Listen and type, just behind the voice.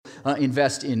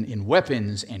invest in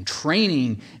weapons and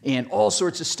training and all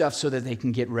sorts of stuff so that they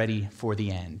can get ready for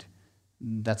the end.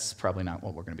 That's probably not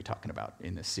what we're going to be talking about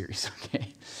in this series,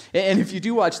 okay? And if you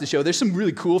do watch the show, there's some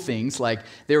really cool things, like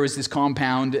there was this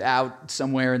compound out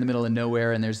somewhere in the middle of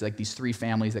nowhere, and there's like these three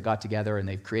families that got together, and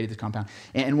they've created this compound.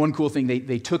 And one cool thing,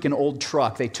 they took an old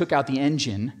truck, they took out the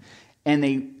engine, and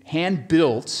they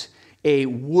hand-built a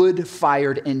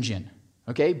wood-fired engine,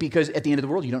 okay? Because at the end of the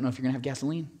world, you don't know if you're going to have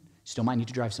gasoline. You still might need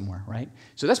to drive somewhere, right?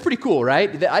 So that's pretty cool, right?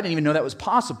 I didn't even know that was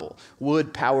possible,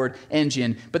 wood-powered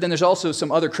engine. But then there's also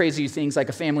some other crazy things, like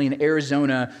a family in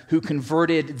Arizona who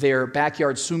converted their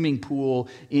backyard swimming pool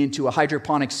into a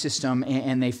hydroponic system,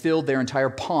 and they filled their entire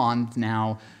pond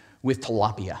now with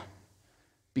tilapia.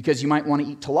 Because you might want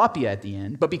to eat tilapia at the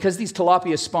end, but because these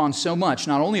tilapia spawn so much,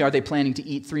 not only are they planning to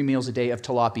eat 3 meals a day of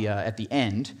tilapia at the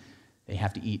end, they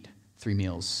have to eat 3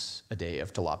 meals a day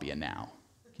of tilapia now.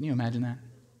 Can you imagine that?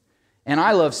 And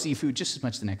I love seafood just as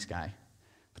much as the next guy.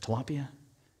 But tilapia,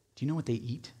 do you know what they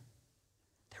eat?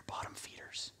 They're bottom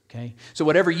feeders, okay? So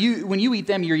when you eat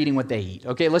them, you're eating what they eat,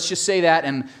 okay? Let's just say that,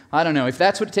 and I don't know. If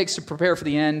that's what it takes to prepare for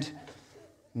the end,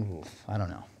 I don't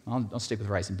know. I'll stick with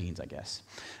rice and beans, I guess.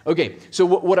 Okay, so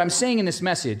what I'm saying in this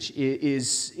message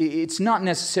is it's not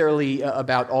necessarily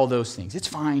about all those things. It's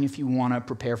fine if you want to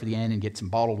prepare for the end and get some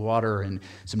bottled water and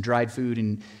some dried food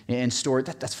and store it.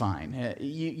 That's fine.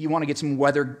 You want to get some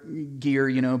weather gear,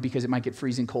 because it might get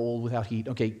freezing cold without heat.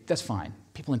 Okay, that's fine.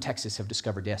 People in Texas have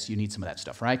discovered, yes, you need some of that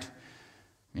stuff, right?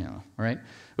 All right?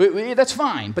 That's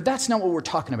fine, but that's not what we're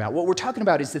talking about. What we're talking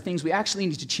about is the things we actually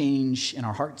need to change in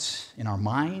our hearts, in our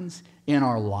minds, in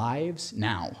our lives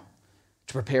now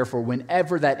to prepare for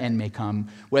whenever that end may come,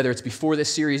 whether it's before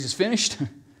this series is finished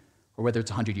or whether it's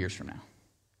 100 years from now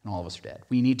and all of us are dead.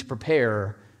 We need to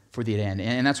prepare for the end,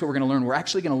 and that's what we're going to learn. We're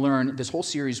actually going to learn, this whole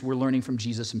series, we're learning from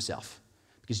Jesus himself,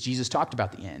 because Jesus talked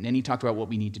about the end, and he talked about what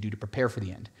we need to do to prepare for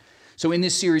the end. So in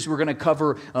this series, we're going to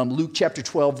cover Luke chapter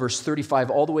 12, verse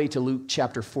 35, all the way to Luke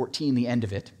chapter 14, the end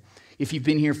of it. If you've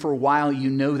been here for a while, you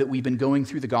know that we've been going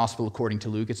through the gospel according to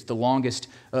Luke. It's the longest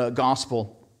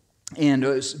gospel. And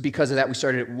because of that, we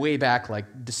started it way back,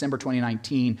 like December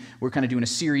 2019. We're kind of doing a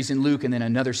series in Luke and then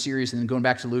another series and then going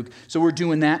back to Luke. So we're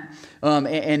doing that.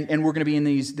 And we're going to be in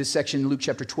this section, Luke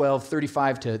chapter 12,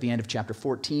 35 to the end of chapter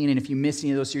 14. And if you miss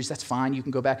any of those series, that's fine. You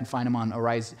can go back and find them on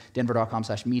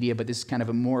arisedenver.com/media. But this is kind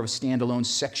of more of a standalone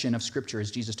section of Scripture as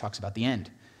Jesus talks about the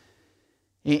end.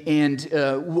 And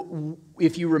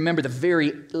if you remember the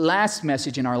very last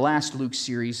message in our last Luke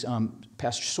series,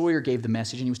 Pastor Sawyer gave the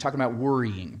message, and he was talking about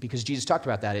worrying, because Jesus talked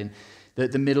about that in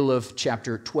the middle of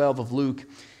chapter 12 of Luke.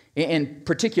 And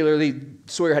particularly,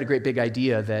 Sawyer had a great big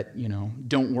idea that,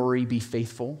 don't worry, be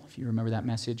faithful, if you remember that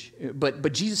message.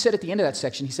 But Jesus said at the end of that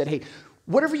section, he said, hey,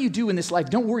 whatever you do in this life,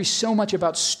 don't worry so much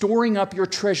about storing up your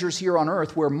treasures here on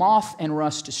earth where moth and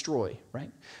rust destroy,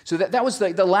 right? So that was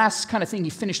the last kind of thing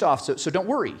he finished off. So don't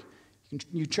worry.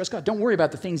 You trust God. Don't worry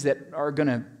about the things that are going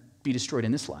to be destroyed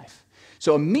in this life.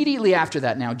 So immediately after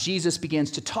that now, Jesus begins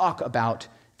to talk about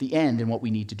the end and what we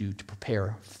need to do to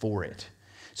prepare for it.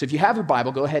 So if you have your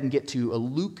Bible, go ahead and get to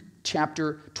Luke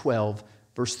chapter 12,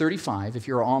 verse 35. If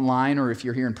you're online or if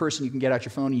you're here in person, you can get out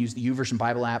your phone and use the YouVersion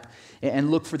Bible app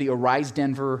and look for the Arise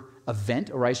Denver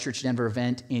event, Arise Church Denver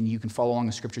event, and you can follow along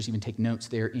the scriptures, even take notes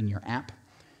there in your app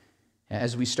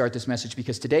as we start this message,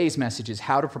 because today's message is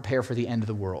how to prepare for the end of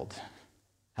the world.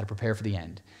 How to prepare for the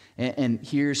end. And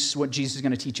here's what Jesus is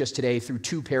going to teach us today through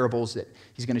 2 parables that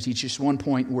he's going to teach us. One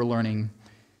point we're learning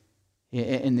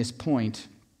in this point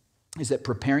is that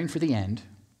preparing for the end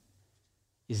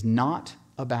is not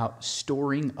about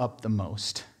storing up the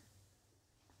most,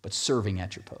 but serving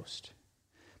at your post.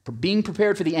 Being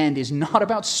prepared for the end is not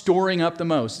about storing up the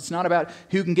most. It's not about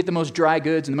who can get the most dry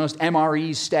goods and the most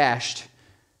MREs stashed.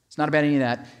 It's not about any of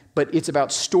that, but it's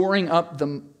about storing up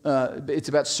it's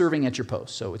about serving at your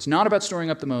post. So it's not about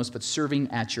storing up the most, but serving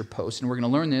at your post. And we're going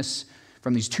to learn this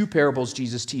from these 2 parables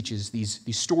Jesus teaches,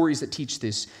 these stories that teach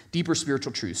this deeper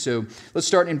spiritual truth. So let's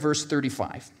start in verse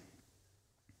 35.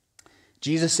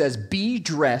 Jesus says, be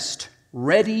dressed,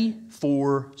 ready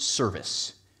for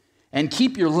service, and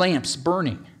keep your lamps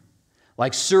burning,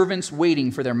 like servants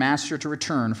waiting for their master to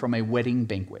return from a wedding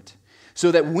banquet,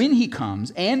 so that when he comes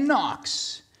and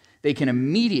knocks, they can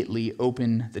immediately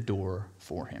open the door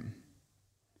for him.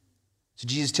 So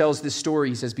Jesus tells this story.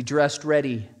 He says, be dressed,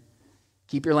 ready,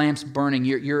 keep your lamps burning.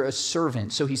 You're a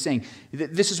servant. So he's saying,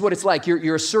 this is what it's like.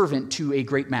 You're a servant to a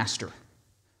great master.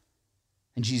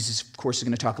 And Jesus, of course, is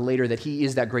going to talk later that he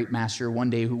is that great master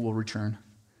one day who will return.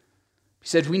 He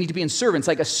said we need to be in servants,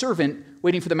 like a servant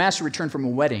waiting for the master to return from a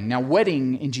wedding. Now,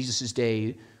 wedding in Jesus'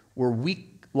 day were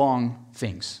week-long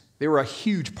things. They were a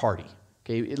huge party,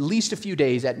 okay? At least a few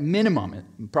days, at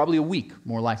minimum, probably a week,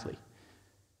 more likely.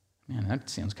 Man, that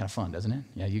sounds kind of fun, doesn't it?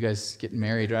 Yeah, you guys getting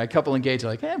married, right? A couple engaged, are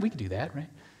like, we could do that, right?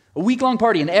 A week-long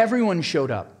party, and everyone showed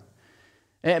up.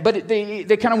 But they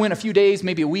kind of went a few days,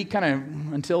 maybe a week, kind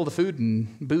of until the food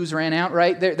and booze ran out,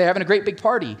 right? They're having a great big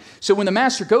party. So when the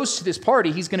master goes to this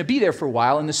party, he's going to be there for a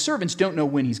while, and the servants don't know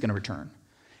when he's going to return.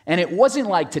 And it wasn't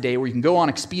like today where you can go on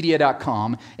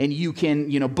Expedia.com and you can,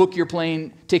 book your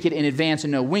plane ticket in advance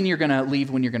and know when you're going to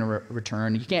leave, when you're going to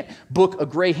return. You can't book a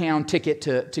Greyhound ticket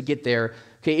to get there.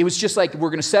 Okay, it was just like we're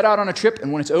going to set out on a trip,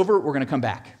 and when it's over, we're going to come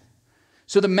back.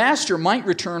 So the master might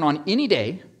return on any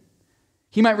day.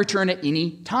 He might return at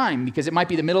any time because it might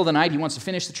be the middle of the night. He wants to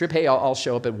finish the trip. Hey, I'll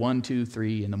show up at 1, 2,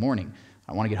 3 in the morning.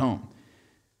 I want to get home.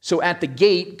 So at the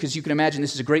gate, because you can imagine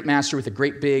this is a great master with a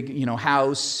great big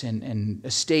house and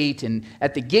estate. And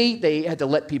at the gate, they had to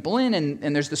let people in.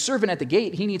 And there's the servant at the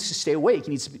gate. He needs to stay awake. He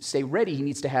needs to stay ready. He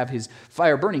needs to have his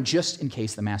fire burning just in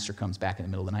case the master comes back in the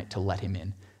middle of the night to let him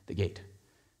in the gate.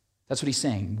 That's what he's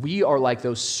saying. We are like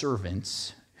those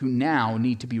servants who now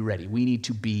need to be ready. We need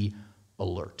to be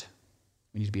alert.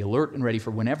 We need to be alert and ready for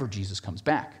whenever Jesus comes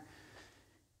back.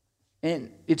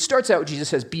 And it starts out, Jesus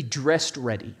says, be dressed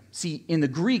ready. See, in the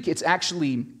Greek, it's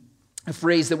actually a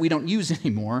phrase that we don't use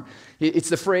anymore. It's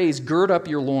the phrase, gird up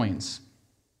your loins.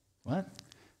 What?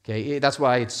 Okay, that's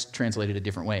why it's translated a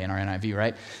different way in our NIV,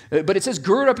 right? But it says,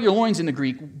 gird up your loins in the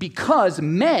Greek because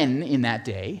men in that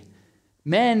day,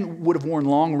 men would have worn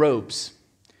long robes.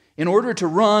 In order to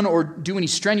run or do any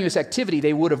strenuous activity,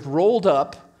 they would have rolled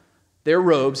up their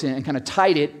robes and kind of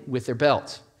tied it with their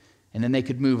belt. And then they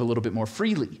could move a little bit more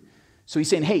freely. So he's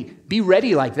saying, hey, be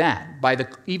ready like that by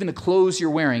even the clothes you're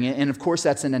wearing. And of course,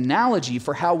 that's an analogy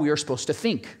for how we are supposed to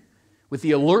think with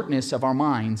the alertness of our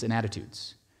minds and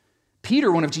attitudes.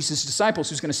 Peter, one of Jesus' disciples,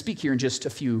 who's going to speak here in just a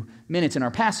few minutes in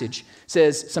our passage,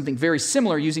 says something very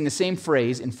similar using the same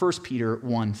phrase in 1 Peter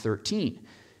 1:13.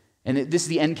 And this is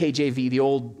the NKJV, the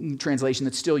old translation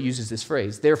that still uses this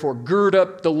phrase. Therefore, gird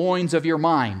up the loins of your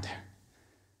mind.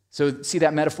 So see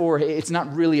that metaphor? It's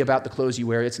not really about the clothes you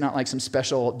wear. It's not like some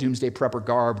special doomsday prepper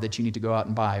garb that you need to go out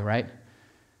and buy, right?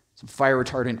 Some fire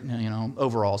retardant,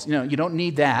 overalls. You don't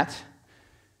need that.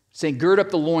 Saying, gird up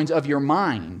the loins of your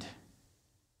mind.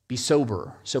 Be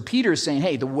sober. So Peter is saying,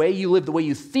 hey, the way you live, the way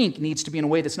you think needs to be in a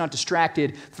way that's not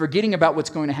distracted, forgetting about what's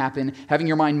going to happen, having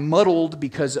your mind muddled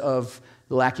because of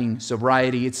lacking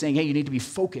sobriety. It's saying, hey, you need to be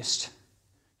focused.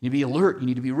 You need to be alert. You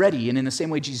need to be ready. And in the same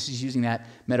way, Jesus is using that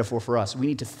metaphor for us. We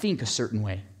need to think a certain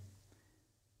way. And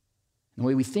the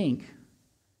way we think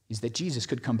is that Jesus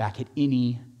could come back at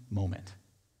any moment.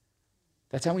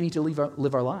 That's how we need to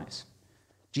live our lives.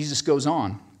 Jesus goes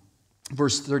on.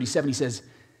 Verse 37, he says,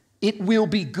 it will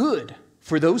be good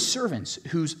for those servants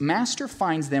whose master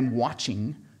finds them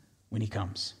watching when he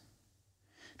comes.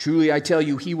 Truly, I tell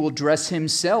you, he will dress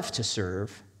himself to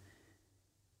serve,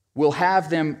 will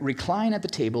have them recline at the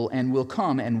table, and will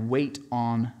come and wait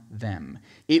on them.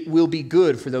 It will be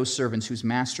good for those servants whose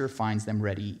master finds them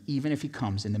ready, even if he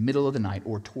comes in the middle of the night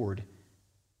or toward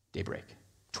daybreak.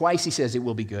 Twice he says it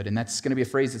will be good, and that's going to be a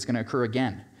phrase that's going to occur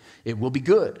again. It will be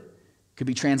good. It could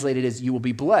be translated as you will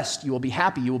be blessed, you will be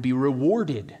happy, you will be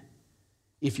rewarded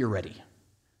if you're ready.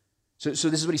 So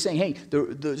this is what he's saying. Hey,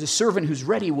 the servant who's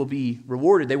ready will be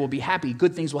rewarded. They will be happy.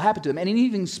 Good things will happen to them. And he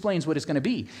even explains what it's going to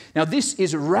be. Now, this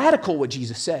is radical what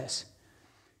Jesus says.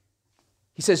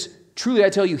 He says, truly I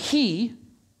tell you,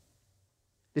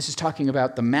 this is talking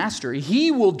about the master, he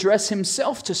will dress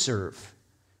himself to serve,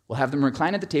 will have them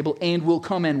recline at the table, and will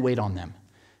come and wait on them.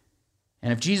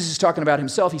 And if Jesus is talking about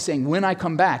himself, he's saying, when I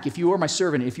come back, if you are my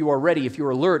servant, if you are ready, if you are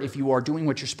alert, if you are doing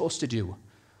what you're supposed to do,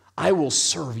 I will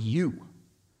serve you.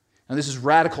 Now, this is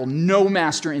radical. No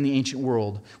master in the ancient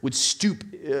world would stoop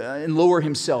and lower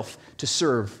himself to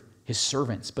serve his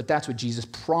servants. But that's what Jesus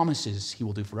promises he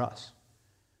will do for us.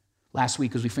 Last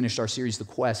week, as we finished our series, The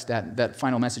Quest, that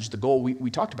final message, the goal, we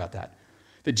talked about that.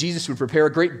 That Jesus would prepare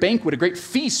a great banquet, a great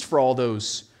feast for all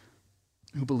those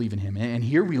who believe in him. And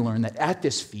here we learn that at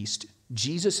this feast,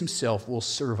 Jesus himself will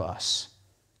serve us.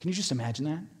 Can you just imagine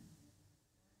that?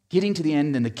 Getting to the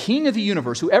end, and the King of the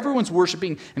universe, who everyone's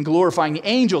worshiping and glorifying, the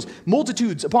angels,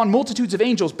 multitudes upon multitudes of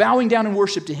angels bowing down in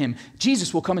worship to him,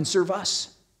 Jesus will come and serve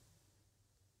us.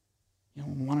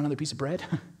 Want another piece of bread?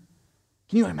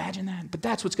 Can you imagine that? But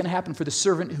that's what's going to happen for the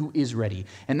servant who is ready.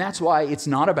 And that's why it's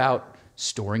not about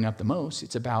storing up the most.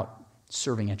 It's about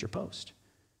serving at your post.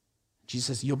 Jesus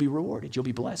says, you'll be rewarded. You'll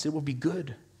be blessed. It will be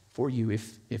good for you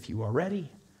if you are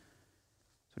ready.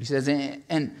 That's what he says.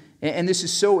 And this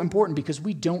is so important because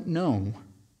we don't know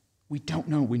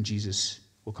when Jesus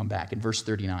will come back. In verse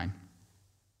 39,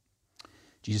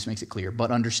 Jesus makes it clear,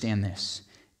 but understand this.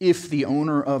 If the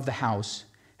owner of the house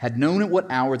had known at what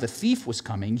hour the thief was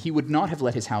coming, he would not have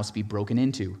let his house be broken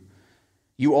into.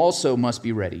 You also must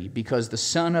be ready, because the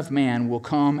Son of Man will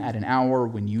come at an hour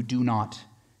when you do not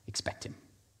expect him.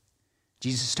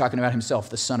 Jesus is talking about himself,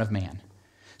 the Son of Man.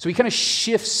 So he kind of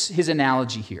shifts his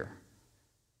analogy here.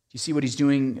 You see what he's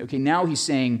doing? Okay, now he's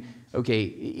saying, okay,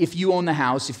 if you own the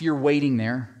house, if you're waiting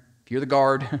there, if you're the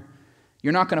guard,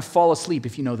 you're not going to fall asleep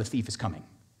if you know the thief is coming.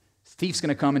 The thief's going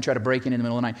to come and try to break in the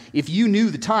middle of the night. If you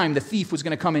knew the time the thief was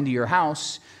going to come into your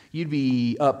house, you'd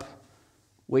be up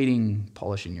waiting,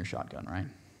 polishing your shotgun, right?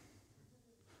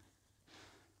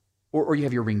 Or you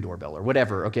have your Ring doorbell or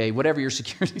whatever, okay? Whatever your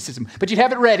security system. But you'd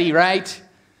have it ready, right?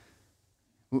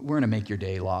 We're going to make your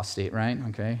day law state, right?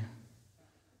 Okay?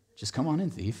 Just come on in,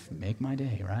 thief. Make my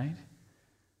day, right?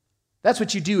 That's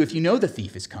what you do if you know the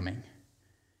thief is coming.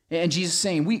 And Jesus is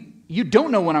saying, you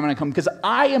don't know when I'm going to come because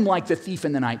I am like the thief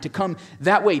in the night, to come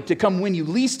that way, to come when you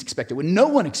least expect it, when no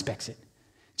one expects it.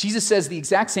 Jesus says the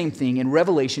exact same thing in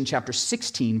Revelation chapter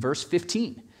 16, verse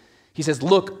 15. He says,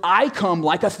 look, I come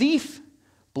like a thief.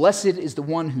 Blessed is the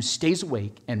one who stays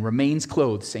awake and remains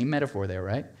clothed. Same metaphor there,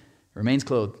 right? Remains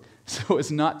clothed so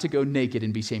as not to go naked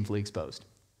and be shamefully exposed.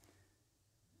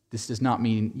 This does not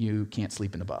mean you can't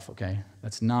sleep in the buff, okay?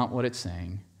 That's not what it's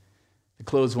saying. The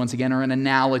clothes, once again, are an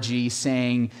analogy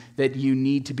saying that you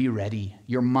need to be ready.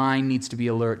 Your mind needs to be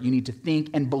alert. You need to think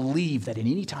and believe that at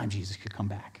any time Jesus could come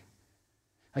back.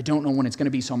 I don't know when it's going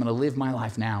to be, so I'm going to live my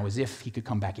life now as if he could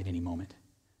come back at any moment.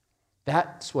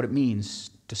 That's what it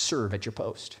means to serve at your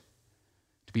post,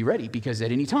 to be ready, because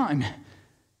at any time,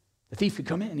 the thief could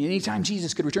come in. Any time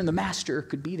Jesus could return, the master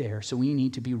could be there. So we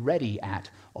need to be ready at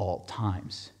all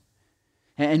times.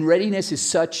 And readiness is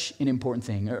such an important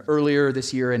thing. Earlier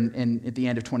this year and at the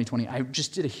end of 2020, I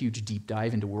just did a huge deep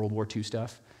dive into World War II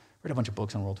stuff. Read a bunch of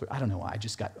books on World War II. I don't know why. I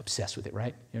just got obsessed with it,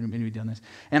 right? Anybody done this?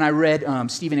 And I read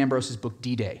Stephen Ambrose's book,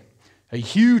 D-Day, a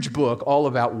huge book all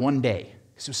about one day.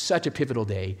 This was such a pivotal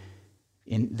day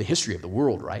in the history of the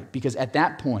world, right? Because at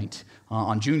that point,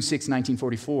 on June 6,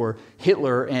 1944,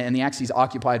 Hitler and the Axis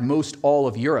occupied most all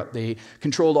of Europe. They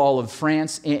controlled all of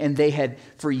France, and they had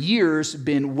for years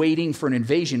been waiting for an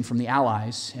invasion from the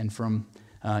Allies and from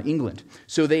England.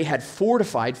 So they had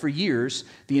fortified for years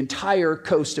the entire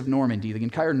coast of Normandy, the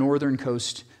entire northern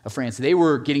coast of France. They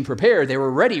were getting prepared. They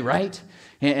were ready, right?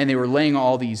 And they were laying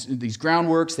all these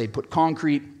groundworks. They'd put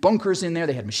concrete bunkers in there.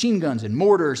 They had machine guns and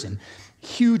mortars and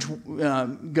huge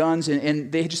guns,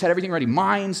 and they just had everything ready.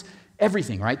 Mines,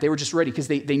 everything, right? They were just ready because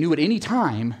they knew at any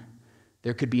time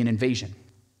there could be an invasion.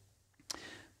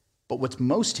 But what's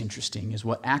most interesting is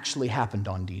what actually happened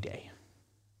on D-Day.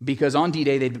 Because on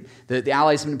D-Day, the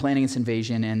Allies had been planning this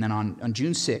invasion, and then on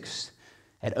June 6th,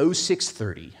 at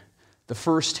 06:30, the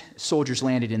first soldiers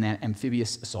landed in that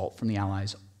amphibious assault from the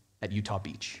Allies at Utah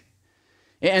Beach.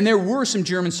 And there were some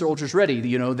German soldiers ready.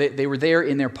 You know, they were there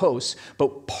in their posts.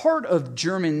 But part of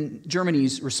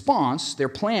Germany's response, their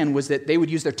plan, was that they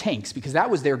would use their tanks, because that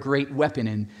was their great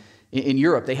weapon in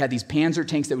Europe. They had these Panzer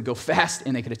tanks that would go fast,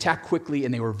 and they could attack quickly,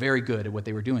 and they were very good at what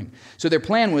they were doing. So their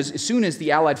plan was, as soon as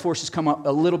the Allied forces come up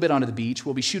a little bit onto the beach,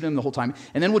 we'll be shooting them the whole time,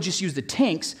 and then we'll just use the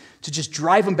tanks to just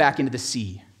drive them back into the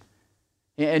sea.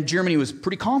 And Germany was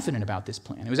pretty confident about this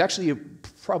plan. It was actually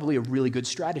probably a really good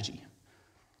strategy.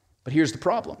 But here's the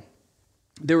problem.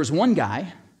 There was one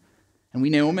guy, and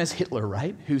we know him as Hitler,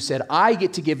 right, who said, I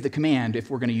get to give the command if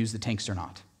we're going to use the tanks or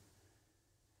not.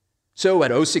 So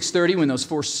at 06:30, when those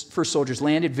first soldiers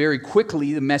landed, very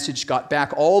quickly the message got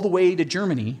back all the way to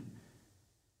Germany,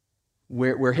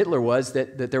 where Hitler was,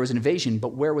 that there was an invasion.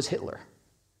 But where was Hitler?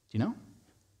 Do you know?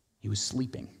 He was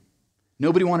sleeping.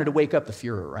 Nobody wanted to wake up the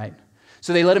Fuhrer, right?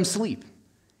 So they let him sleep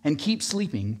and keep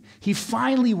sleeping. He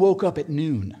finally woke up at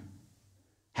noon,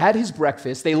 had his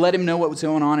breakfast. They let him know what was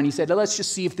going on, and he said, let's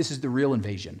just see if this is the real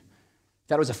invasion.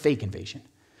 That was a fake invasion.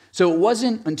 So it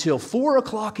wasn't until 4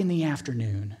 o'clock in the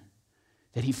afternoon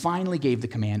that he finally gave the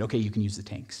command, okay, you can use the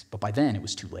tanks. But by then, it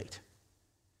was too late.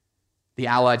 The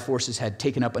Allied forces had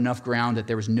taken up enough ground that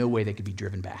there was no way they could be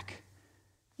driven back.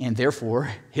 And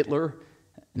therefore, Hitler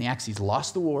and the Axis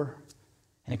lost the war,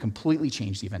 and it completely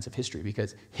changed the events of history,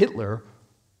 because Hitler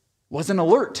wasn't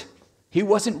alert. He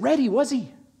wasn't ready, was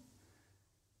he?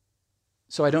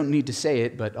 So I don't need to say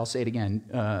it, but I'll say it again.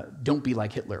 Don't be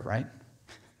like Hitler, right?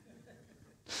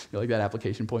 You like that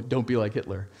application point? Don't be like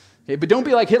Hitler. Okay, but don't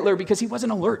be like Hitler because he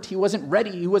wasn't alert. He wasn't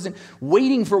ready. He wasn't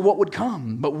waiting for what would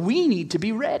come. But we need to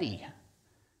be ready.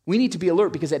 We need to be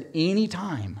alert, because at any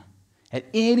time, at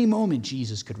any moment,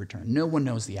 Jesus could return. No one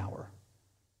knows the hour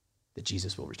that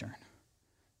Jesus will return.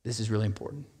 This is really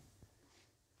important.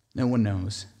 No one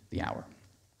knows the hour.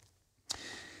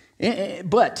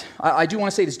 But I do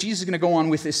want to say this. Jesus is going to go on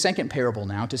with this second parable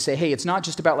now to say, hey, it's not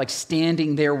just about like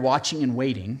standing there watching and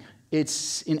waiting.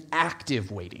 It's an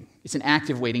active waiting. It's an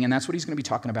active waiting, and that's what he's going to be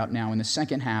talking about now in the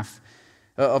second half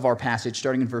of our passage,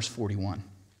 starting in verse 41.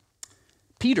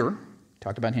 Peter,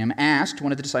 talked about him, asked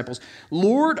one of the disciples,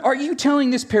 Lord, are you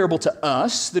telling this parable to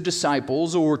us, the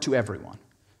disciples, or to everyone?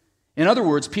 In other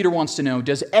words, Peter wants to know,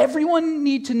 does everyone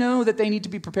need to know that they need to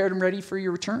be prepared and ready for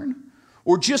your return?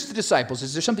 Or just the disciples?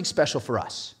 Is there something special for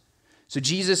us? So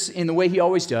Jesus, in the way he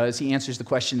always does, he answers the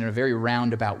question in a very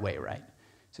roundabout way, right?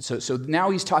 So now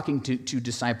he's talking to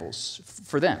disciples,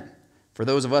 for them, for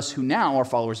those of us who now are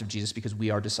followers of Jesus because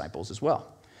we are disciples as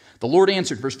well. The Lord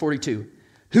answered, verse 42,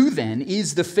 Who then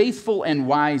is the faithful and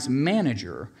wise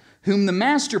manager whom the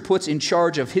master puts in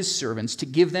charge of his servants to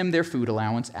give them their food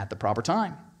allowance at the proper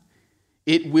time?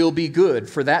 It will be good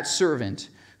for that servant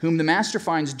whom the master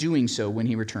finds doing so when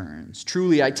he returns.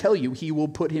 Truly, I tell you, he will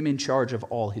put him in charge of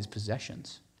all his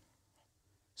possessions.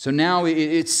 So now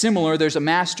it's similar. There's a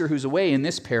master who's away in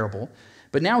this parable,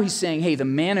 but now he's saying, hey, the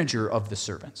manager of the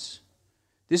servants.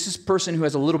 This is a person who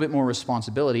has a little bit more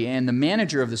responsibility, and the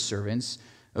manager of the servants,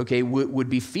 okay, would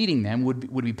be feeding them,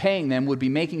 would be paying them, would be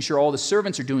making sure all the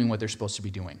servants are doing what they're supposed to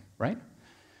be doing, right?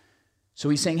 So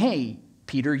he's saying, hey,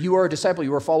 Peter, you are a disciple,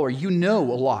 you are a follower, you know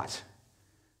a lot.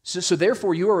 So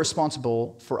therefore, you are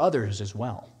responsible for others as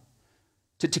well,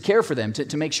 to care for them,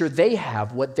 to make sure they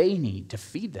have what they need, to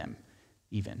feed them,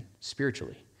 even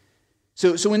spiritually.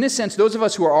 So in this sense, those of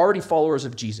us who are already followers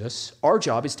of Jesus, our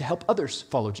job is to help others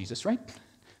follow Jesus, right?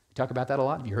 We talk about that a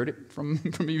lot. Have you heard it from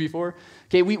me before?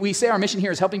 Okay, we say our mission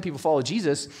here is helping people follow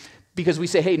Jesus because we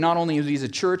say, hey, not only is he a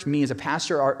church, me as a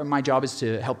pastor, my job is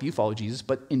to help you follow Jesus,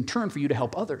 but in turn for you to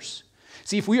help others.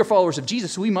 See, if we are followers of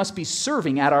Jesus, we must be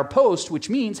serving at our post, which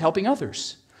means helping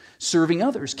others, serving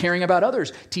others, caring about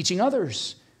others, teaching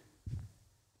others.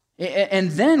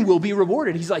 And then we'll be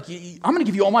rewarded. He's like, I'm going to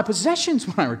give you all my possessions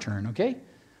when I return, okay?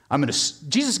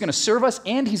 Jesus is going to serve us,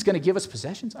 and he's going to give us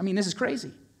possessions. I mean, this is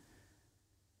crazy.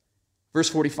 Verse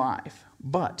 45,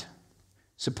 but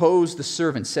suppose the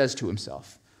servant says to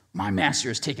himself, my master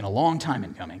has taken a long time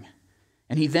in coming.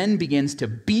 And he then begins to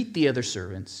beat the other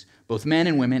servants, both men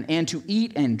and women, and to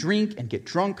eat and drink and get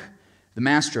drunk. The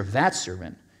master of that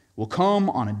servant will come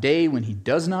on a day when he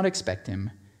does not expect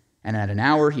him, and at an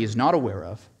hour he is not aware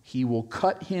of. He will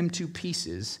cut him to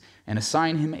pieces and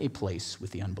assign him a place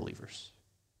with the unbelievers.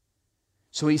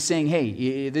 So he's saying,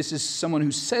 hey, this is someone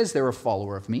who says they're a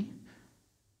follower of me.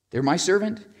 They're my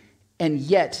servant, and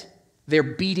yet they're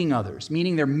beating others,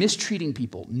 meaning they're mistreating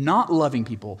people, not loving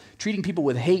people, treating people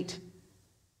with hate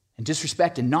and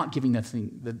disrespect and not giving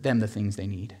them the things they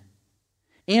need.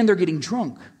 And they're getting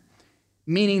drunk,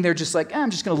 meaning they're just like, I'm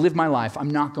just going to live my life.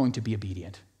 I'm not going to be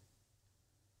obedient.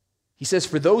 He says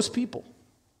for those people,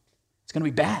 it's going to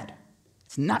be bad.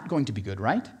 It's not going to be good,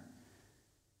 right?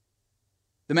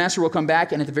 The master will come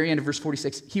back, and at the very end of verse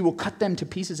 46, he will cut them to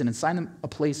pieces and assign them a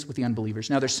place with the unbelievers.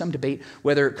 Now, there's some debate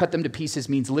whether cut them to pieces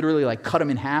means literally like cut them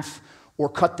in half or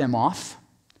cut them off.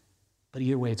 But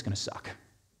either way, it's going to suck.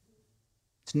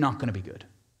 It's not going to be good.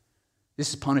 This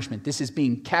is punishment. This is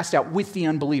being cast out with the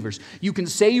unbelievers. You can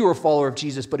say you're a follower of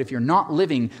Jesus, but if you're not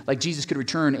living like Jesus could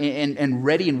return and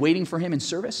ready and waiting for him in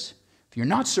service, if you're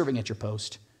not serving at your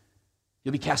post,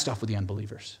 you'll be cast off with the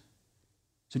unbelievers.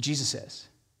 So Jesus says,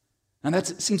 and that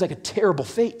seems like a terrible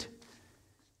fate.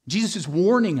 Jesus is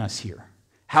warning us here.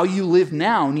 How you live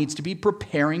now needs to be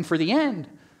preparing for the end.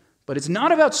 But it's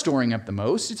not about storing up the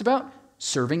most. It's about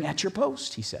serving at your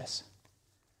post, he says.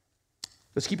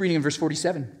 Let's keep reading in verse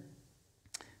 47.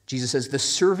 Jesus says, the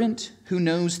servant who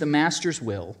knows the master's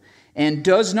will and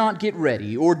does not get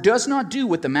ready or does not do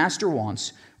what the master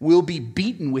wants will be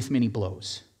beaten with many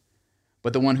blows.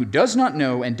 But the one who does not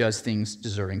know and does things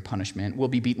deserving punishment will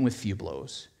be beaten with few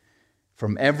blows.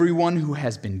 From everyone who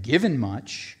has been given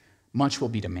much, much will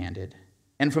be demanded.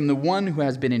 And from the one who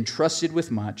has been entrusted with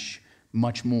much,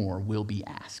 much more will be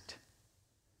asked.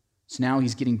 So now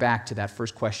he's getting back to that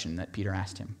first question that Peter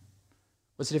asked him.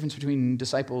 What's the difference between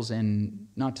disciples and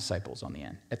not disciples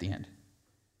at the end?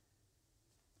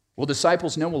 Well,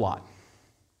 disciples know a lot.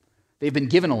 They've been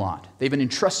given a lot. They've been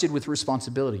entrusted with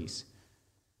responsibilities.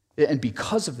 And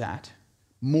because of that,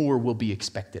 more will be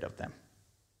expected of them.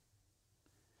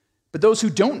 But those who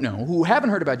don't know, who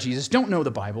haven't heard about Jesus, don't know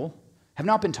the Bible, have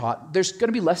not been taught, there's going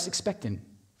to be less expected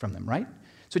from them, right?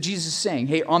 So Jesus is saying,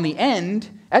 hey,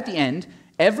 at the end,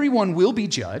 everyone will be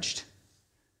judged,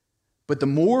 but the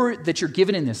more that you're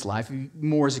given in this life,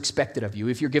 more is expected of you.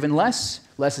 If you're given less,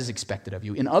 less is expected of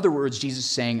you. In other words, Jesus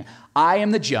is saying, I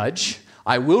am the judge,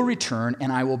 I will return,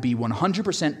 and I will be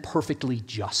 100% perfectly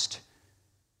just.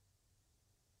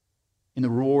 in the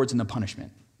rewards and the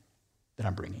punishment that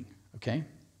I'm bringing, okay?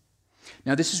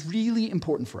 Now, this is really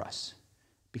important for us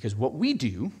because what we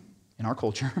do in our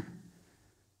culture,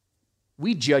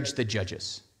 we judge the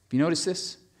judges. Have you noticed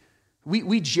this?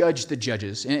 We judge the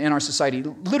judges in our society.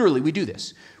 Literally, we do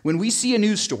this. When we see a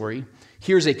news story,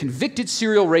 here's a convicted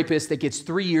serial rapist that gets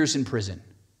 3 years in prison.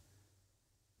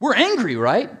 We're angry,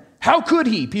 right? How could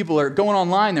he? People are going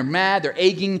online, they're mad, they're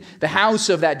egging the house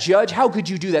of that judge. How could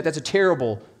you do that? That's a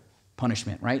terrible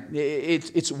punishment, right?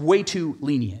 It's way too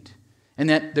lenient. And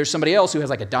that there's somebody else who has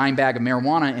like a dime bag of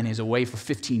marijuana and is away for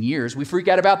 15 years. We freak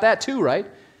out about that too, right?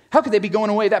 How could they be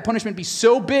going away? That punishment be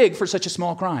so big for such a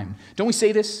small crime? Don't we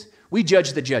say this? We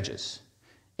judge the judges.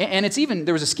 And it's even,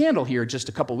 there was a scandal here just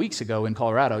a couple weeks ago in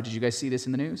Colorado. Did you guys see this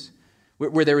in the news?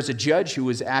 Where there was a judge who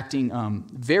was acting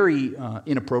very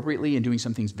inappropriately and doing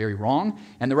some things very wrong,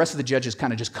 and the rest of the judges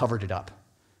kind of just covered it up.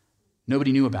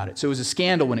 Nobody knew about it. So it was a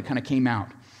scandal when it kind of came out.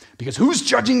 Because who's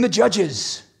judging the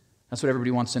judges? That's what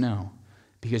everybody wants to know.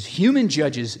 Because human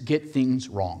judges get things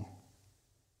wrong,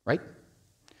 right?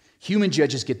 Human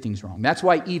judges get things wrong. That's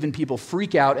why even people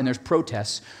freak out and there's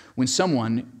protests when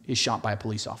someone is shot by a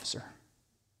police officer.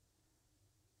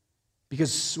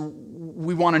 Because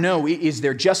we want to know, is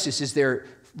there justice? Is there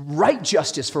right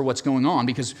justice for what's going on?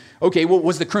 Because, okay, well,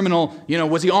 was the criminal,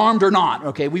 was he armed or not?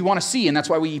 Okay, we want to see, and that's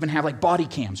why we even have like body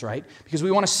cams, right? Because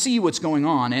we want to see what's going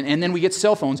on, and then we get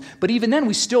cell phones, but even then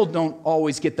we still don't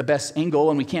always get the best angle,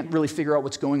 and we can't really figure out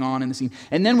what's going on in the scene.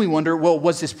 And then we wonder, well,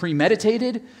 was this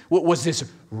premeditated? Was this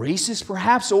racist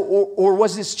perhaps? Or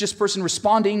was this just person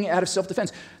responding out of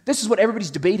self-defense? This is what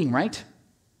everybody's debating, right?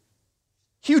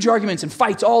 Huge arguments and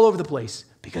fights all over the place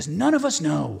because none of us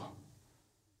know.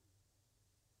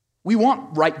 We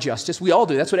want right justice. We all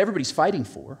do. That's what everybody's fighting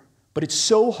for. But it's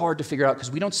so hard to figure out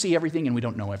because we don't see everything and we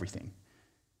don't know everything.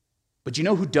 But you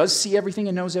know who does see everything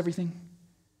and knows everything?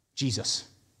 Jesus.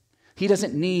 He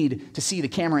doesn't need to see the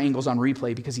camera angles on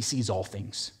replay because he sees all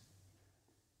things.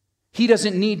 He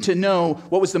doesn't need to know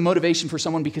what was the motivation for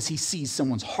someone because he sees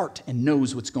someone's heart and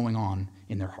knows what's going on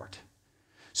in their heart.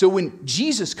 So when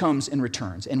Jesus comes and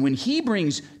returns, and when he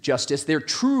brings justice, their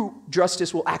true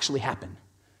justice will actually happen.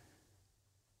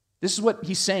 This is what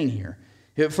he's saying here.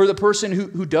 For the person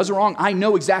who does wrong, I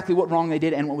know exactly what wrong they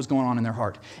did and what was going on in their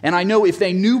heart. And I know if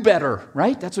they knew better,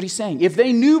 right? That's what he's saying. If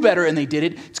they knew better and they did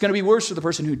it, it's going to be worse for the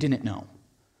person who didn't know.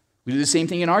 We do the same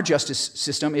thing in our justice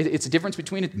system. It's a difference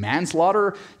between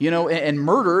manslaughter, and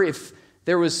murder. If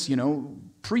there was,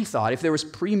 pre-thought, if there was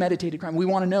premeditated crime, we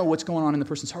want to know what's going on in the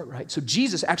person's heart, right? So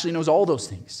Jesus actually knows all those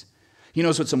things. He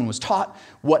knows what someone was taught,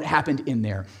 what happened in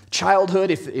their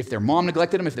childhood, if their mom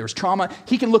neglected them, if there was trauma.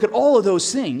 He can look at all of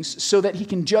those things so that he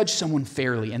can judge someone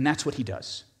fairly, and that's what he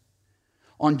does.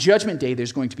 On Judgment Day,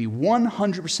 there's going to be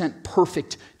 100%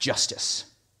 perfect justice.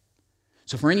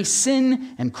 So for any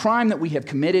sin and crime that we have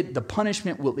committed, the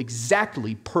punishment will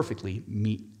exactly, perfectly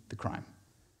meet the crime.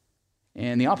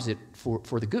 And the opposite,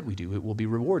 for the good we do, it will be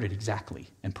rewarded exactly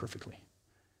and perfectly.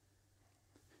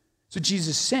 So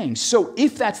Jesus is saying, so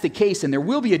if that's the case, and there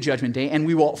will be a judgment day, and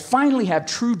we will finally have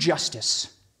true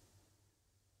justice,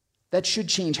 that should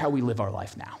change how we live our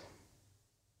life now.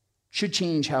 Should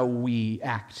change how we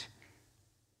act,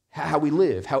 how we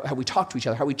live, how we talk to each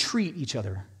other, how we treat each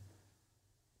other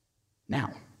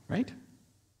now, right?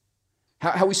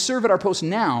 How we serve at our post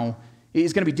now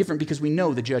is going to be different because we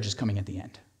know the judge is coming at the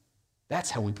end.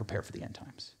 That's how we prepare for the end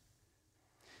times.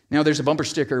 Now, there's a bumper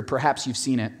sticker, perhaps you've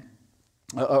seen it,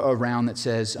 around that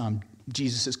says,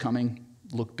 Jesus is coming,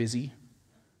 look busy.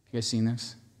 You guys seen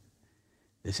this?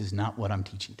 This is not what I'm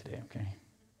teaching today, okay?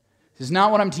 This is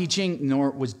not what I'm teaching,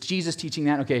 nor was Jesus teaching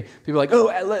that, okay? People are like,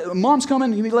 oh, mom's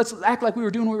coming, let's act like we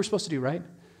were doing what we were supposed to do, right?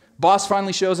 Boss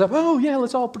finally shows up, oh, yeah,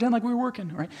 let's all pretend like we were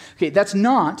working, right? Okay, that's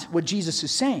not what Jesus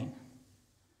is saying.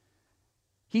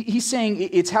 He's saying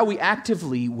it's how we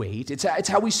actively wait. It's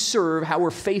how we serve, how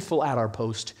we're faithful at our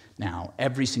post now,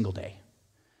 every single day.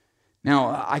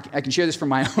 Now, I can share this from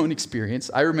my own experience.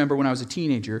 I remember when I was a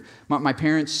teenager, my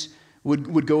parents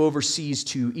would go overseas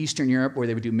to Eastern Europe where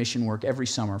they would do mission work every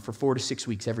summer for 4 to 6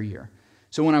 weeks every year.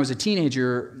 So when I was a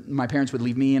teenager, my parents would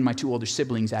leave me and my 2 older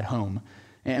siblings at home,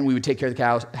 and we would take care of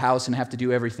the house and have to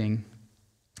do everything,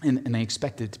 and they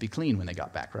expected it to be clean when they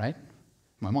got back, right?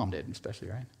 My mom did, especially,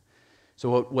 right?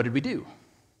 So what did we do?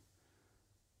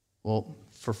 Well,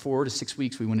 for 4 to 6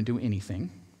 weeks, we wouldn't do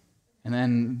anything. And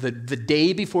then the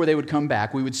day before they would come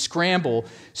back, we would scramble,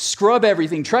 scrub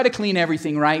everything, try to clean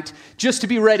everything right, just to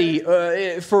be ready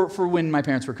for when my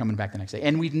parents were coming back the next day.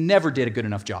 And we never did a good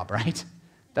enough job, right?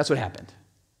 That's what happened.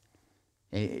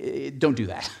 Don't do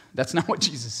that. That's not what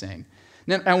Jesus is saying.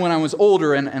 And when I was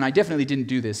older, and I definitely didn't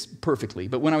do this perfectly,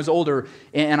 but when I was older,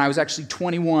 and I was actually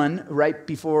 21, right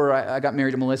before I got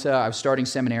married to Melissa, I was starting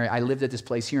seminary, I lived at this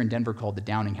place here in Denver called the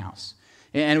Downing House.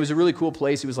 And it was a really cool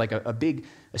place. It was like a big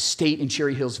estate in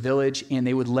Cherry Hills Village, and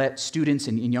they would let students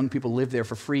and young people live there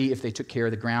for free if they took care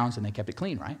of the grounds and they kept it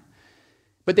clean, right?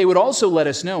 But they would also let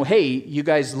us know, hey, you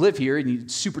guys live here and you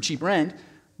super cheap rent,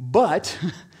 but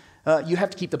you have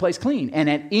to keep the place clean. And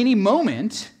at any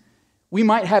moment, we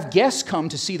might have guests come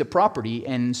to see the property,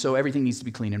 and so everything needs to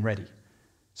be clean and ready.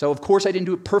 So, of course, I didn't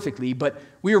do it perfectly, but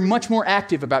we were much more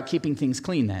active about keeping things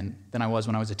clean then than I was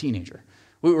when I was a teenager.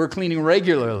 We were cleaning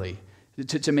regularly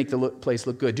to make the place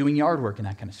look good, doing yard work and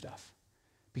that kind of stuff,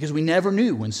 because we never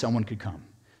knew when someone could come.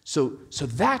 So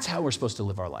that's how we're supposed to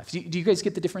live our lives. Do you guys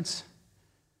get the difference?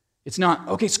 It's not,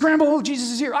 okay, scramble, oh,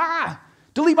 Jesus is here,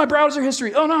 delete my browser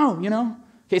history, oh no,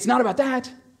 Okay, it's not about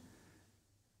that.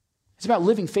 It's about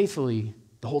living faithfully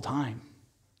the whole time,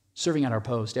 serving at our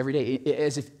post every day,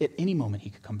 as if at any moment he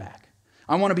could come back.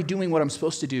 I want to be doing what I'm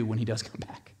supposed to do when he does come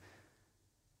back,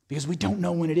 because we don't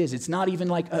know when it is. It's not even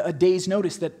like a day's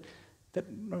notice that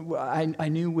I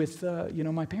knew with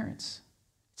my parents.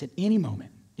 It's at any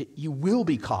moment. You will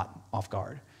be caught off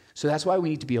guard. So that's why we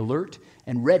need to be alert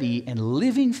and ready and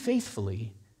living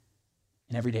faithfully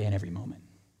in every day and every moment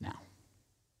now.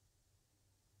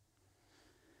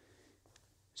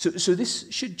 So this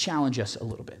should challenge us a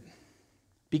little bit,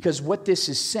 because what this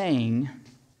is saying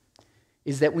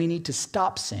is that we need to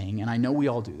stop saying, and I know we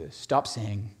all do this, stop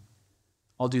saying,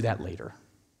 I'll do that later.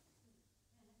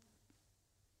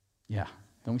 Yeah,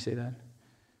 don't we say that?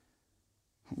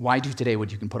 Why do today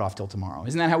what you can put off till tomorrow?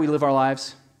 Isn't that how we live our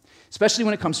lives? Especially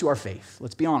when it comes to our faith.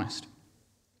 Let's be honest.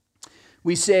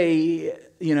 We say,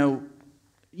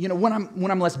 when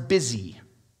I'm less busy,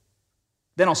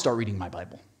 then I'll start reading my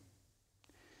Bible.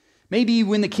 Maybe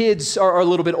when the kids are a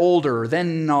little bit older,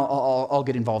 then I'll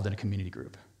get involved in a community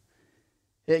group.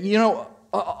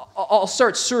 I'll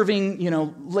start serving,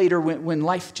 later when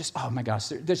life just, oh my gosh,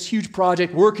 there's a huge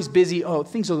project, work is busy,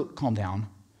 things will calm down.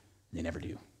 They never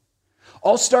do.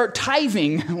 I'll start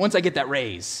tithing once I get that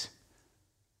raise.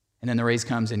 And then the raise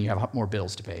comes and you have more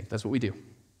bills to pay. That's what we do.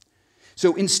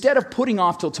 So instead of putting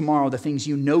off till tomorrow the things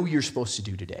you know you're supposed to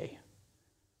do today,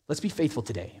 let's be faithful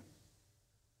today.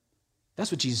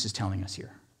 That's what Jesus is telling us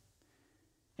here.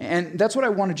 And that's what I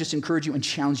want to just encourage you and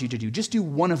challenge you to do. Just do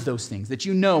one of those things that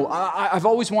I've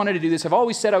always wanted to do this. I've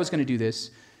always said I was going to do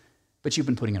this, but you've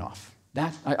been putting it off.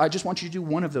 I just want you to do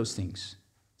one of those things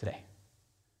today.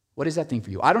 What is that thing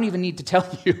for you? I don't even need to tell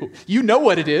you. You know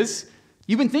what it is.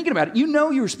 You've been thinking about it. You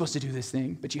know you were supposed to do this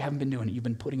thing, but you haven't been doing it. You've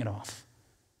been putting it off.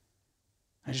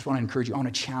 I just want to encourage you. I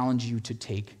want to challenge you to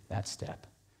take that step.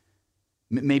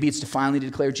 Maybe it's to finally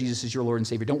declare Jesus as your Lord and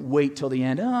Savior. Don't wait till the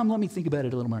end. Let me think about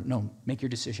it a little more. No, make your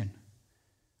decision.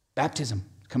 Baptism,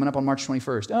 coming up on March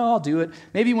 21st. I'll do it.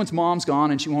 Maybe once mom's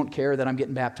gone and she won't care that I'm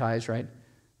getting baptized, right?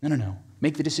 No.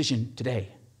 Make the decision today.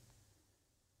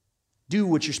 Do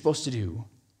what you're supposed to do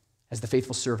as the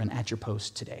faithful servant at your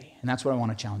post today. And that's what I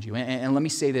want to challenge you. And let me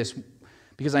say this,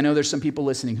 because I know there's some people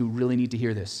listening who really need to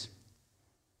hear this.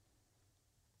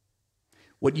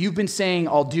 What you've been saying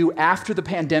I'll do after the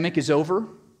pandemic is over,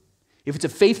 if it's a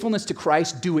faithfulness to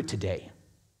Christ, do it today.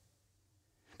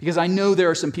 Because I know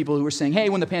there are some people who are saying, hey,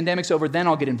 when the pandemic's over, then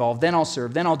I'll get involved, then I'll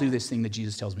serve, then I'll do this thing that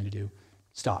Jesus tells me to do.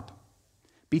 Stop.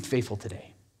 Be faithful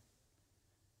today.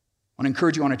 I want to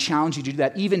encourage you, I want to challenge you to do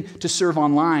that, even to serve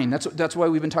online. That's why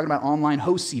we've been talking about online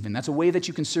hosts even. That's a way that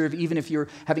you can serve even if you're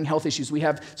having health issues. We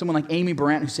have someone like Amy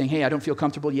Brandt who's saying, hey, I don't feel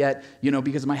comfortable yet,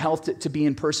 because of my health to be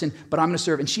in person, but I'm going to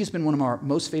serve. And she's been one of our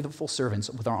most faithful servants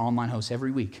with our online hosts every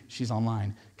week. She's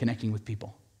online connecting with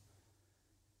people.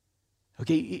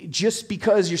 Okay, just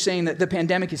because you're saying that the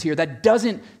pandemic is here, that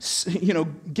doesn't,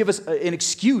 give us an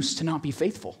excuse to not be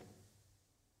faithful.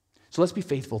 So let's be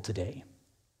faithful today.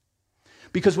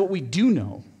 Because what we do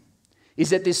know is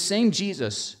that this same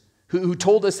Jesus who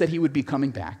told us that he would be coming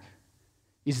back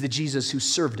is the Jesus who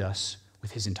served us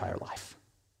with his entire life.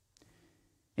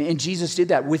 And Jesus did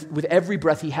that with every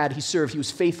breath he had, he served. He was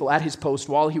faithful at his post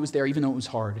while he was there, even though it was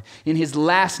hard. In his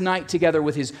last night together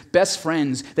with his best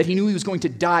friends, that he knew he was going to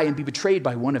die and be betrayed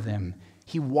by one of them,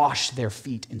 he washed their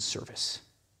feet in service.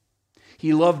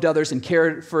 He loved others and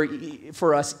cared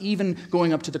for us, even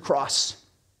going up to the cross.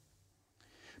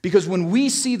 Because when we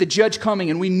see the judge coming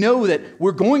and we know that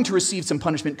we're going to receive some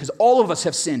punishment because all of us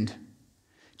have sinned,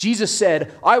 Jesus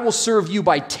said, I will serve you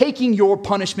by taking your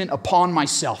punishment upon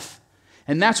myself.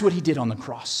 And that's what he did on the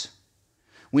cross.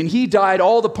 When he died,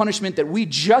 all the punishment that we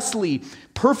justly,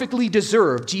 perfectly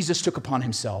deserved, Jesus took upon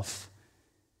himself.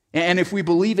 And if we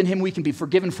believe in him, we can be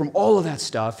forgiven from all of that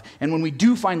stuff. And when we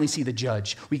do finally see the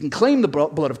judge, we can claim the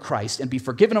blood of Christ and be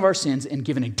forgiven of our sins and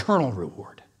given eternal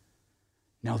reward.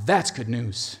 Now that's good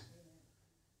news.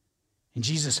 And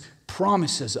Jesus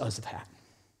promises us that.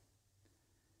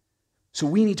 So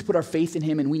we need to put our faith in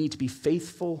him, and we need to be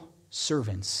faithful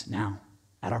servants now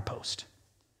at our post.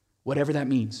 Whatever that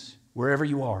means, wherever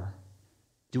you are,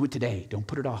 do it today. Don't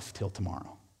put it off till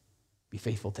tomorrow. Be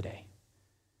faithful today.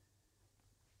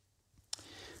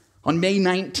 On May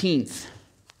 19th,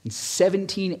 in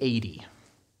 1780,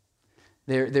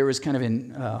 there was kind of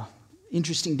an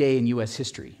interesting day in U.S.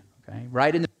 history. Okay?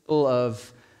 Right in the middle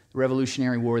of the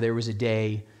Revolutionary War, there was a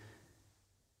day,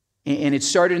 and it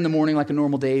started in the morning like a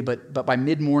normal day, but by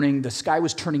mid-morning, the sky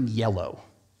was turning yellow.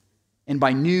 And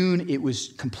by noon, it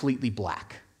was completely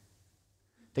black.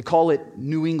 They call it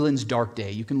New England's Dark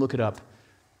Day. You can look it up.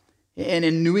 And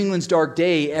in New England's Dark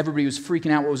Day, everybody was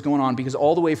freaking out what was going on because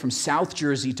all the way from South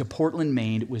Jersey to Portland,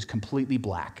 Maine, it was completely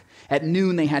black. At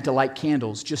noon, they had to light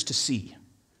candles just to see.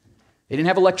 They didn't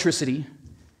have electricity,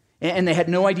 and they had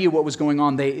no idea what was going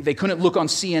on. They couldn't look on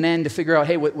CNN to figure out,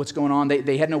 hey, what's going on?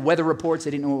 They had no weather reports.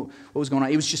 They didn't know what was going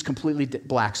on. It was just completely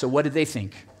black. So what did they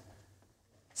think?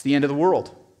 It's the end of the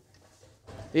world.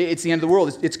 It's the end of the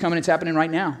world. It's coming. It's happening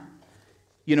right now.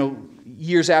 You know,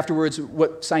 years afterwards,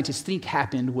 what scientists think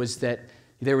happened was that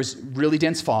there was really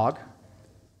dense fog,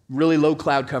 really low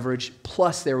cloud coverage,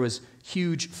 plus there was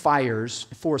huge fires,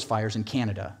 forest fires in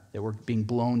Canada that were being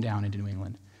blown down into New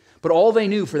England. But all they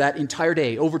knew for that entire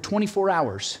day, over 24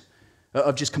 hours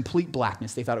of just complete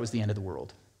blackness, they thought it was the end of the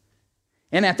world.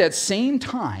 And at that same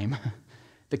time,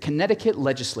 the Connecticut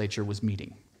legislature was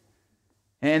meeting.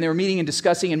 And they were meeting and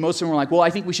discussing, and most of them were like, well,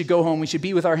 I think we should go home. We should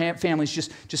be with our families.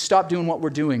 Just stop doing what we're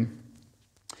doing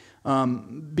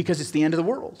because it's the end of the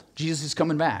world. Jesus is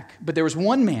coming back. But there was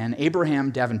one man, Abraham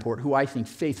Davenport, who I think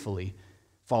faithfully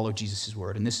followed Jesus'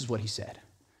 word, and this is what he said.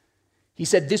 He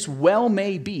said, this well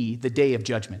may be the day of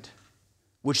judgment,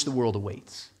 which the world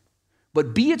awaits.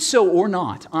 But be it so or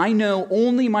not, I know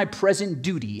only my present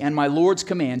duty and my Lord's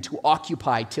command to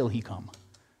occupy till he come.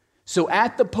 So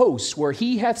at the post where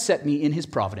he hath set me in his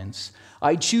providence,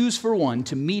 I choose for one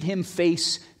to meet him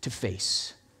face to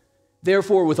face.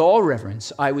 Therefore, with all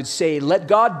reverence, I would say, let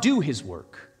God do his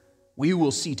work. We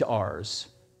will see to ours.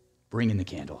 Bring in the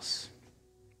candles.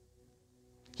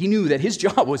 He knew that his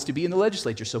job was to be in the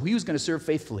legislature, so he was going to serve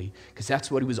faithfully because that's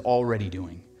what he was already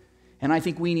doing. And I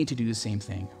think we need to do the same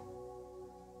thing.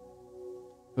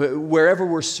 Wherever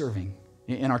we're serving,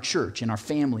 in our church, in our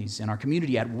families, in our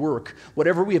community, at work,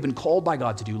 whatever we have been called by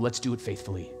God to do, let's do it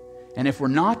faithfully. And if we're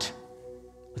not,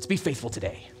 let's be faithful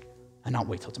today and not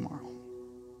wait till tomorrow.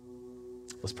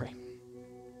 Let's pray.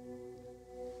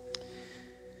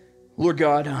 Lord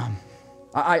God,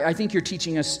 I think you're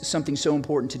teaching us something so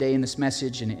important today in this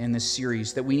message and in this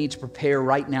series that we need to prepare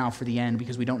right now for the end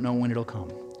because we don't know when it'll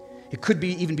come. It could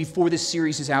be even before this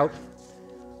series is out,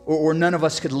 or none of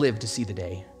us could live to see the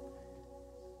day.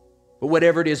 But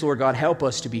whatever it is, Lord God, help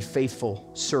us to be faithful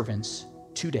servants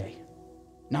today.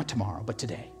 Not tomorrow, but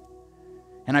today.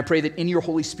 And I pray that in your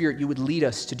Holy Spirit, you would lead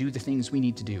us to do the things we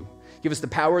need to do. Give us the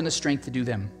power and the strength to do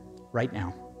them right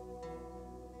now.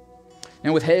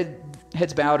 Now with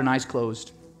heads bowed and eyes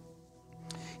closed,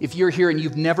 if you're here and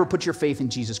you've never put your faith in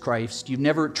Jesus Christ, you've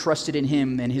never trusted in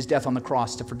him and his death on the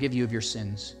cross to forgive you of your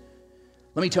sins,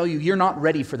 let me tell you, you're not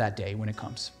ready for that day when it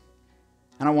comes.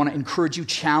 And I want to encourage you,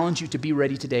 challenge you to be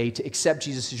ready today to accept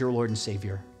Jesus as your Lord and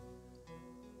Savior.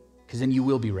 Because then you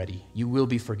will be ready, you will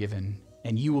be forgiven,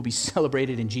 and you will be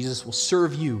celebrated, and Jesus will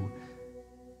serve you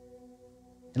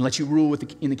and let you rule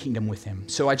in the kingdom with him.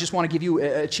 So I just want to give you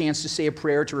a chance to say a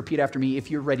prayer, to repeat after me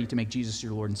if you're ready to make Jesus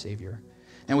your Lord and Savior.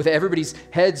 And with everybody's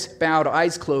heads bowed,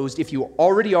 eyes closed, if you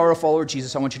already are a follower of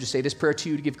Jesus, I want you to say this prayer to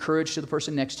you to give courage to the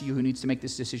person next to you who needs to make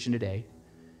this decision today.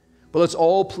 But let's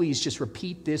all please just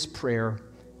repeat this prayer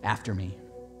after me.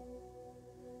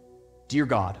 Dear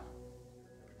God,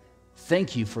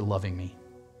 thank you for loving me.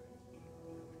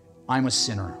 I'm a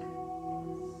sinner.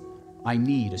 I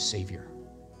need a Savior.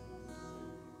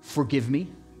 Forgive me.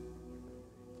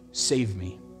 Save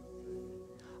me.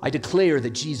 I declare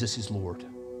that Jesus is Lord.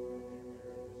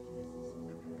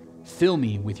 Fill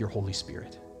me with your Holy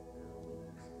Spirit.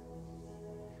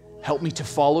 Help me to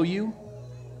follow you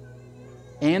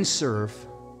and serve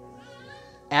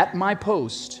at my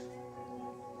post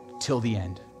till the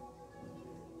end.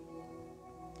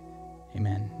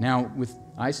 Amen. Now, with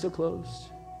eyes still closed,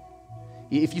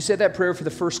 if you said that prayer for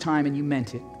the first time and you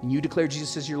meant it, and you declared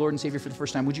Jesus as your Lord and Savior for the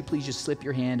first time, would you please just slip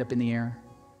your hand up in the air?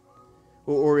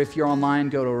 Or if you're online,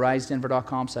 go to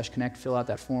risedenver.com/connect, fill out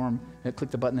that form, and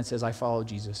click the button that says, I follow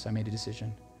Jesus, I made a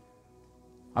decision.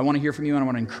 I want to hear from you, and I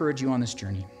want to encourage you on this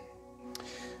journey.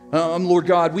 Lord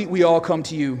God, we all come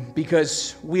to you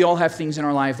because we all have things in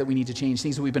our life that we need to change,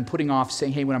 things that we've been putting off,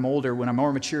 saying, hey, when I'm older, when I'm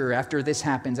more mature, after this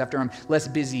happens, after I'm less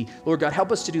busy. Lord God,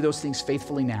 help us to do those things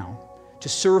faithfully now, to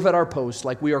serve at our post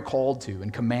like we are called to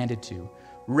and commanded to,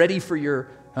 ready for your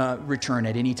return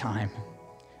at any time,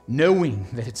 knowing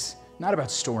that it's not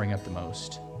about storing up the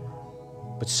most,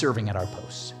 but serving at our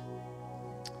post.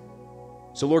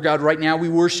 So Lord God, right now we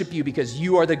worship you because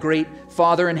you are the great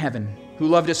Father in heaven who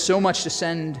loved us so much to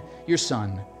send your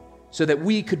Son so that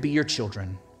we could be your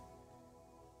children.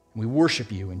 We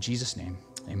worship you in Jesus' name.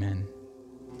 Amen.